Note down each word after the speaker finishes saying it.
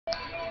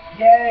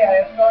Yay, I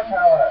have star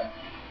power.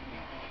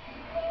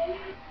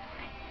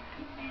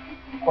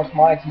 Of course,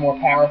 mine's more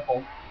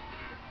powerful.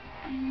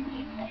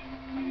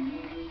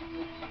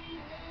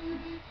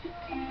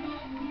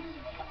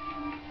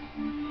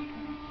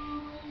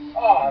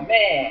 Oh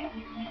man!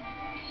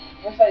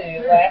 Looks like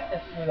you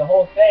lasted through the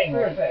whole thing.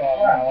 Where is it?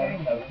 Wow,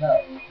 getting those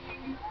notes.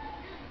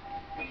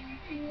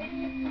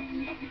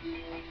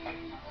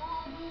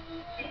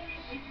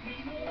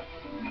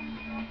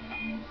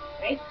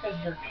 Maybe it's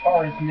because your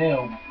car is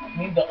new. You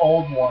need the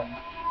old one.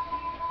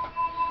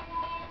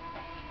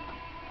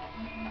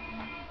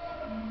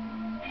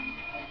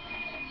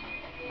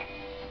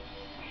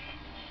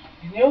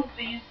 You know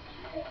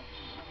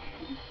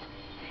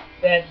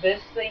that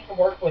this thing can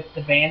work with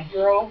the Band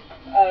Hero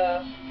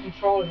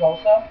controllers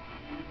also?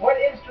 What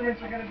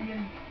instruments are going to be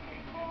in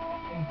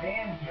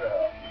Band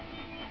Hero?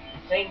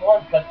 The same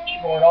ones, but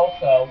keyboard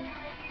also.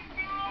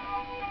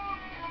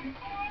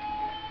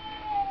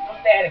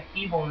 Must add a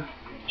keyboard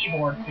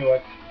to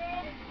it.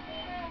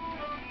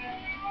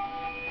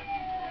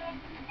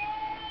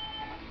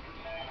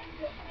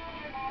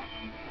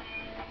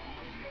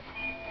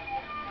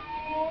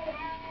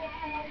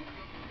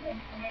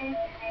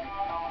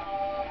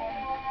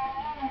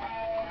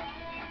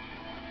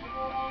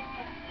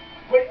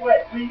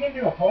 Wait, are you going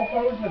to do a whole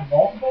pose with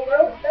multiple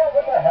notes now?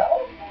 What the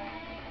hell?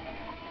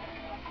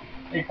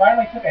 They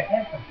finally took a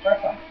hint from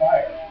Fresh on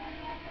Fire.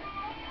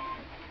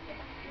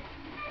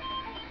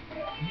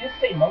 Did you just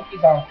say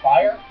Monkeys on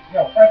Fire?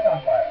 No, Fresh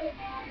on Fire.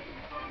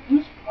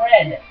 Who's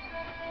Fred?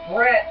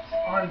 Brett's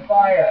on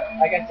Fire.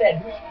 Like I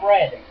said, who's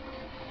Fred?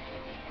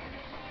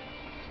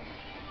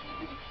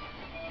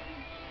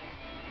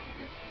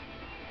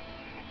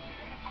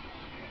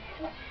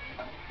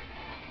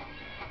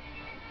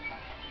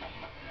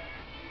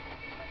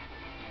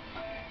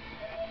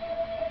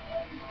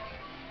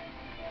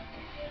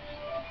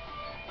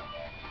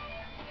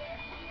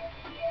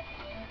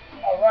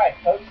 Alright,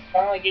 folks, it's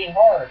finally getting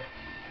hard.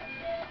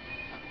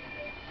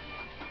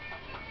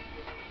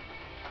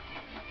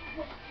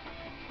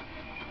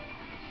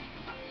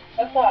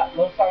 I thought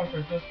those songs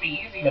were supposed to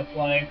be easy to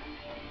play.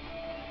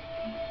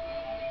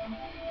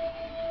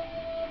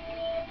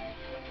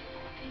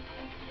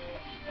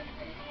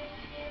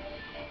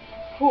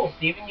 Cool,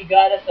 Steven, you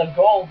got us a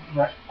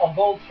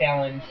gold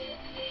challenge.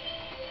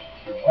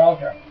 You're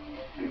welcome.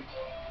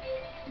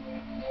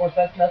 Of course,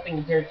 that's nothing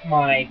compared to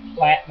my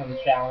platinum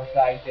challenge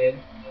that I did.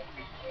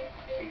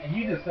 And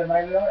you just said my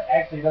real name?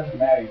 Actually, it doesn't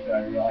matter you said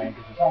my real name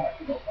because it's on my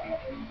profile.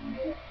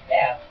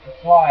 Yeah,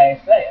 that's why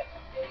I say it.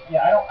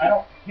 Yeah, I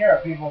don't care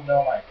if people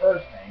know my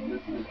first name.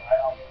 This is I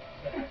don't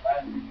say my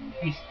last name.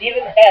 He's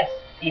Steven Hess,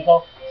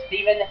 people.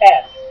 Steven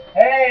Hess.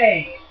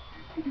 Hey!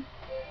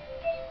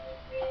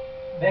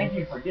 Thank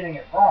you for getting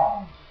it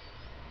wrong.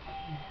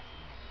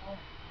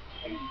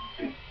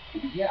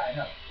 Yeah, I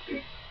know.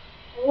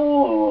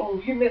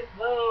 Ooh, you missed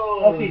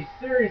those. Okay,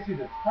 seriously,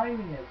 the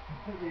timing is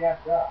completely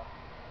effed up.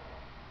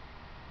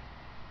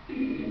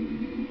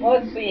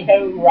 Let's see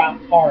who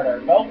rocks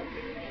harder, folks.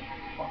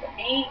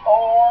 Me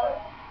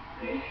or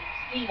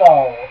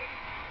Steve-O?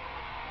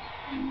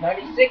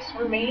 96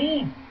 for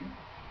me.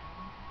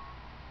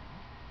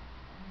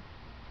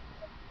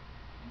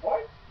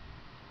 What?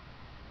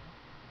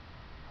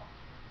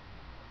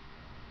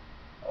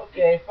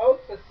 Okay,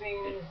 folks, it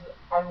seems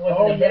I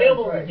wasn't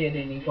available to get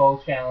any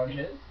gold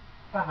challenges.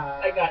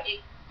 I got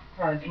 8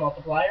 turns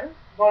multiplier,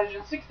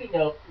 160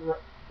 note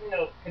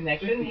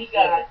connection. 66. He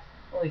got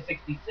only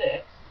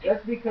 66.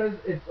 That's because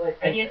it's like.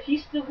 And yet he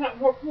still got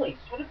more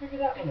points. Try to figure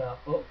that one out,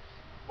 folks.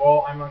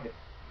 Well, I'm on it.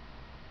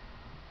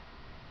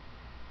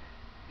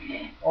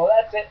 Well,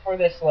 that's it for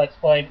this Let's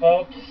Play,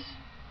 folks.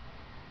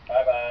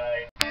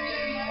 Bye-bye.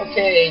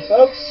 Okay,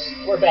 folks,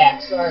 we're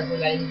back. Sorry for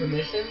that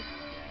intermission.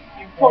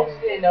 You folks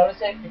didn't notice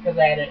it because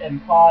I had it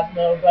in pause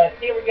mode, but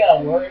here we go.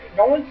 We're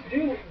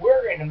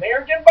an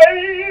American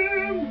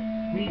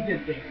band! We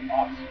did things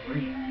off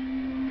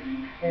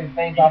screen. There's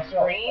things off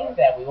screen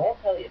that we won't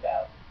tell you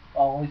about.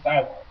 Well, at least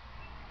I won't.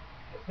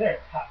 Because they're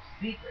top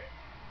secret.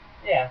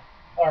 Yeah,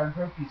 our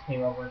groupies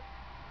came over.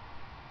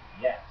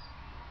 Yes.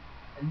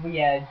 And we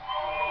had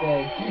to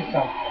do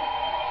something.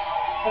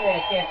 Something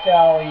I can't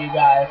tell you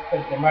guys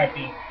because there might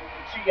be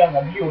 2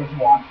 younger viewers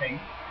watching.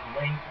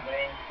 Wink,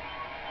 wink.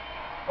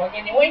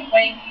 Winkety wink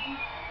wink.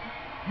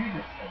 You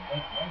just said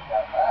wink, wink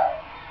out loud.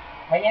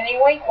 Winkety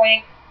wink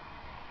wink.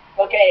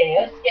 Okay,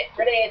 let's get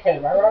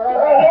creative.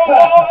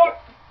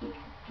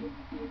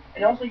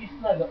 And also, you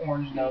still have the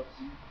orange notes.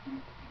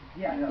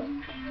 Yeah, I know.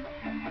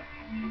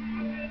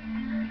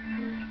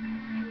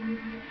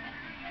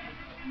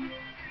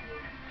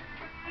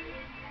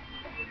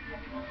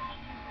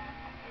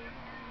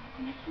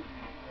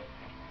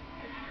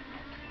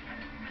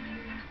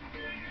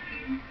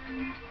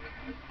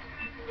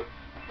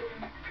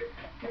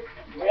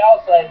 We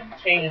also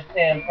changed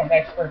him from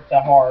expert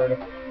to hard.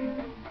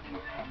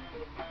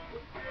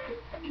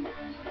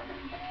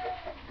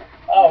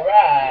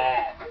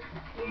 Alright.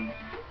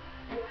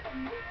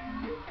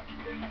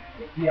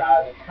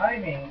 Yeah, the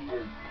timing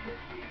is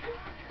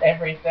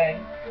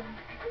Everything.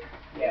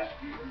 yeah.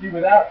 See,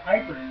 without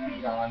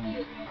hyperspeed on,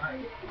 the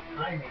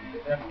timing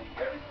was definitely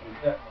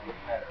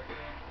better.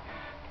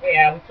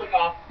 Yeah, we took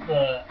off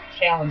the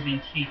challenging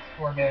cheats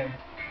for him.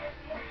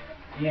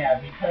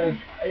 Yeah, because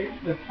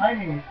the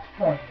timing was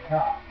throwing me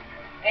off.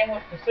 And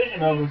with Precision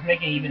Mode, it was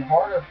making it even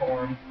harder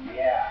for him.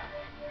 Yeah.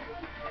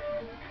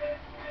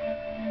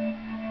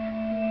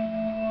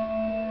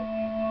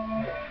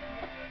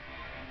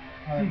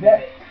 See,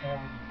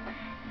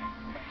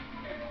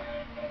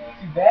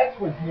 that's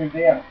what's new.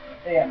 They have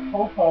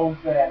popos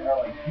that are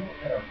like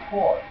that are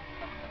core.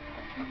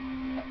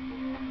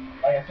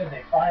 Like I said,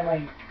 they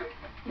finally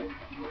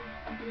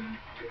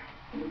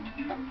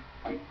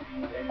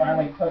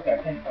took, I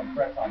think, from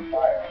Fred's on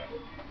Fire.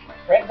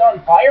 Fred's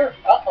on Fire?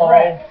 Uh-oh.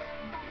 Fred.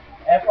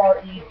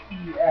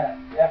 F-R-E-T-S.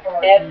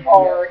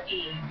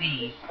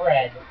 F-R-E-D.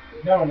 Fred.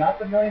 No, not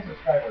the million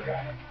subscriber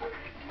guy.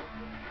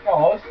 No,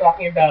 I was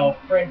talking about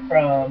Fred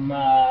from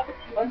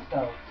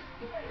Flintstones.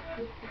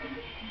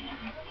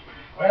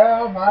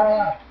 Well,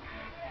 my...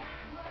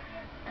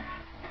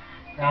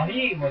 Now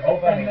he was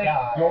open this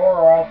door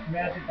or I'll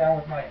smash it down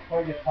with my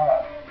toy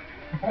guitar.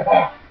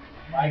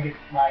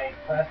 my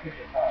plastic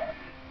guitar.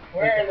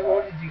 Where in the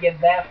world did you get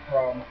that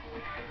from?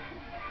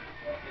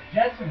 The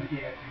Jetsons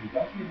gave it to me.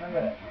 Don't you remember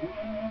that movie?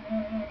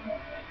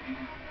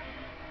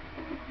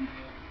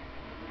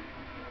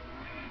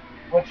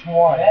 Which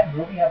one? Did that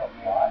movie have a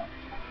plot?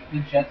 The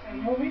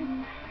Jetsons movie?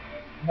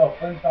 No,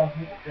 Flintstones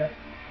meet the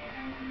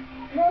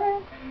Jetsons.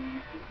 No.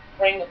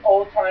 Bring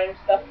old time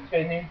stuff to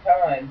a new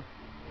time.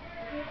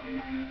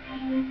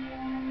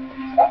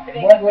 Stop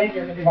hitting What with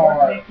your guitar.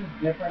 What makes it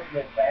different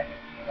with back?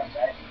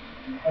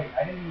 Wait,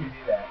 I didn't even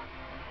do that.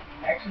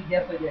 Actually,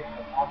 yes, I did.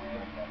 The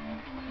possible.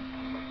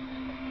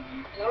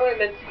 No, I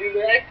meant to do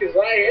that because I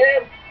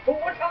have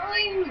 4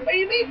 times,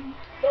 baby.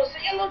 So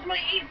say hello to my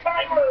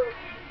 8-timer.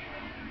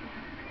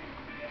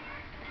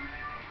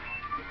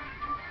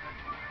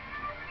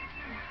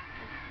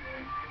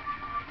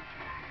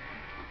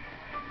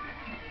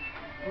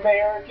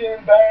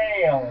 American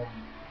Bam.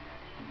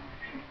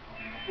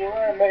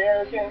 We're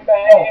American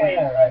Bam. Oh, wait, I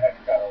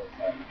forgot all this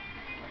stuff.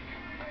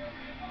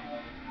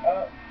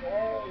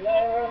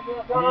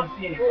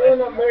 We're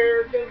an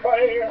American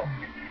Bam.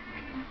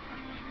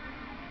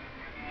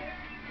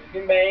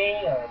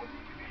 Bam.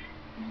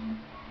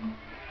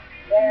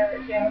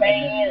 American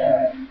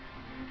Bam.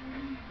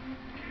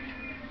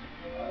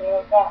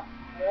 Stop.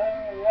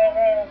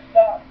 Never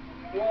stop.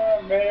 We're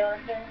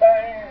American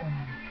Bam.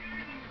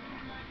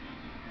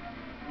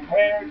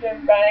 American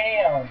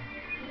Bam.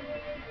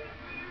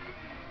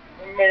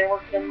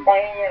 American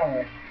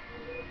Bam.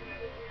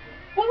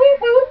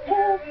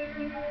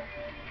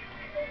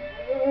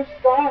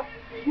 Stop.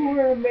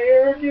 We're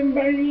American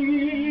Bam.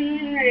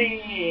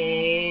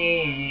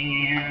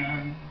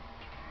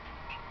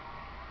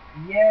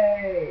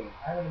 Yay!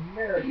 I'm an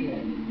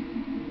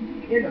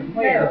American. In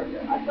America.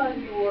 I thought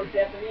you were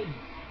Japanese.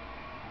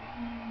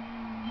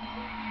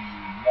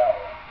 No.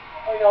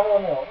 Oh,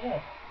 no.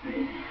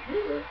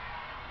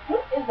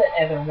 What is the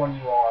other one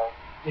you are?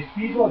 If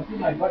people had seen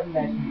my button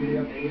mashing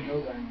video, they would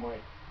know that I'm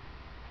white.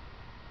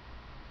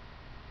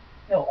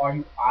 No, are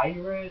you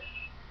Irish?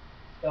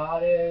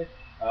 Scottish?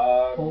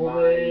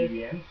 Polish? My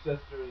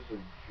ancestors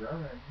are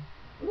German.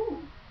 Ooh.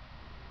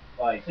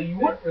 Like, so you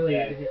weren't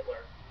related to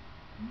Hitler?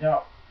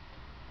 No.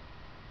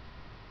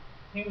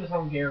 He was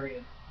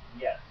Hungarian.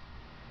 Yes.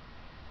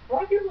 A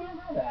lot of people don't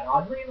know that,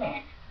 oddly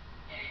enough.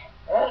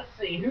 Let's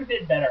see, who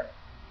did better?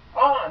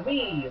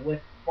 Me,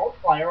 with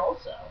Multiplier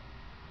also.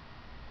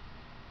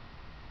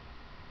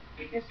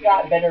 He just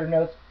got better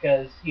notes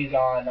because he's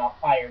on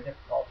higher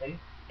difficulty.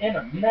 In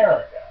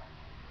America.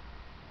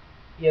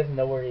 He doesn't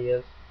know where he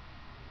is.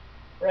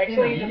 We're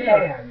actually in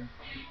Japan.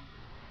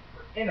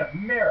 In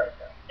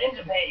America. In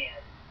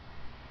Japan.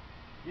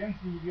 You haven't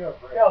seen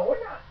Europe, right? No,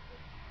 we're not.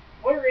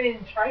 We're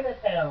in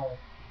Chinatown.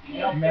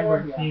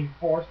 Remember Team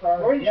 4-Star?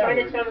 We're in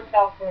Chinatown in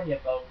California,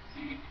 folks.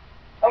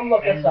 Come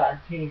look us up.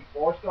 Team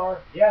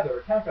 4-Star? Yeah, their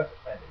account got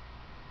suspended.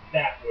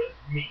 That was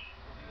me.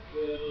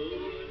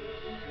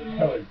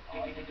 That was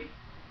awesome.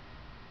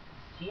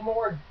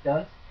 Timor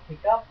Dunce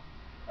pickup?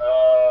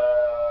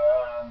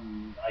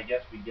 I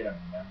guess we get a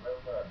member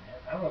of our man.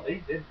 I don't know,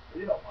 they did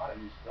a lot of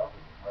new stuff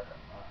with the Hard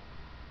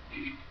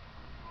Knocks.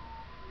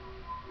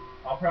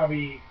 I'll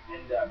probably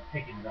end up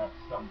picking it up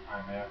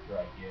sometime after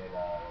I get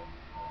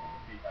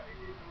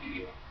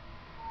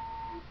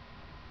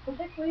Which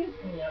actually is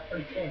coming out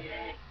pretty soon.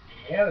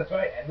 Yeah, that's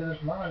right, end of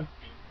this month.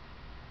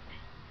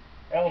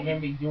 And we're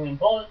going to be doing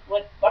bullets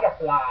with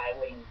butterfly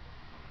wings.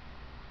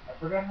 I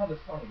forgot how the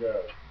song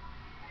goes.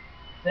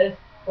 It says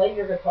play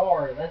your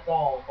guitar, that's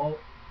all,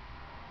 folks.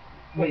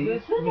 Was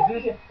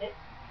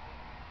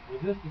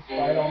this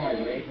despite all my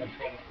rage and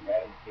taking a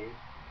rat in the cage?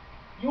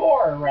 You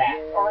are a rat,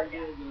 aren't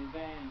you?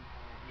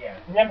 Yeah.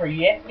 Remember,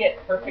 you have to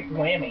get perfect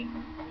whammy.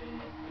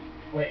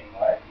 Wait,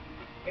 what?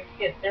 You have to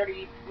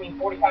get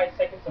 45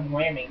 seconds of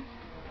whammy.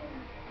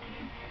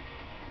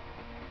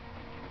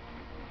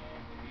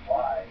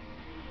 Why?